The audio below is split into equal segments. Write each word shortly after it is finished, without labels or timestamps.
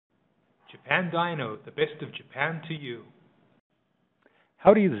Japan Dyno, the best of Japan to you.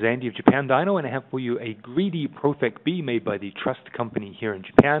 Howdy, this is Andy of Japan Dyno, and I have for you a GREDDY profec B made by the Trust Company here in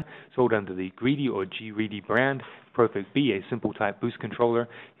Japan, sold under the GREDDY or GREDDY brand. profec B, a simple type boost controller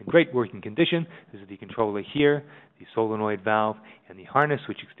in great working condition. This is the controller here, the solenoid valve, and the harness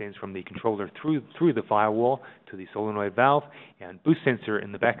which extends from the controller through the firewall to the solenoid valve, and boost sensor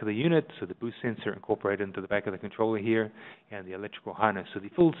in the back of the unit, so the boost sensor incorporated into the back of the controller here, and the electrical harness. So the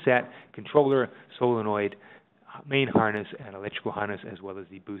full set controller, solenoid, main harness, and electrical harness, as well as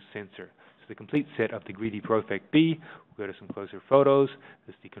the boost sensor. So the complete set of the GREDDY profec B. We'll go to some closer photos.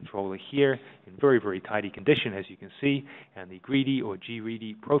 This is the controller here in very, very tidy condition, as you can see, and the GREDDY or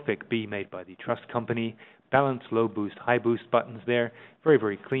GREDDY profec B made by the Trust Company. Balance, low boost, high boost buttons there. Very,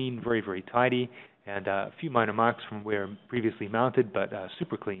 very clean, very, very tidy, and a few minor marks from where previously mounted, but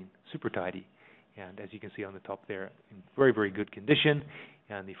super clean, super tidy. And as you can see on the top there, in very, very good condition.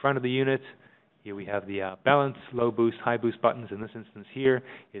 And the front of the unit, here we have the balance, low boost, high boost buttons. In this instance here,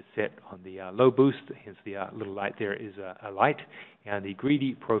 it's set on the low boost, hence the little light there is a light. And the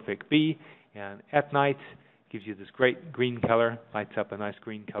GREDDY profec B, and at night gives you this great green color, lights up a nice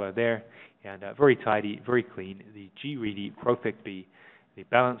green color there, and very tidy, very clean. The GREDDY profec B, the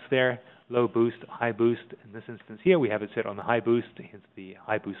balance there, low boost, high boost. In this instance here, we have it set on the high boost, hence the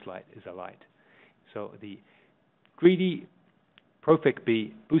high boost light is a light. So the GREDDY profec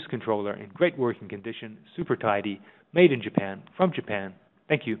B boost controller in great working condition, super tidy, made in Japan, from Japan.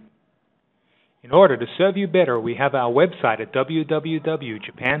 Thank you. In order to serve you better, we have our website at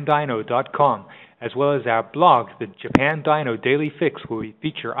www.japandyno.com, as well as our blog, the Japan Dyno Daily Fix, where we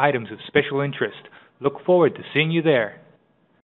feature items of special interest. Look forward to seeing you there.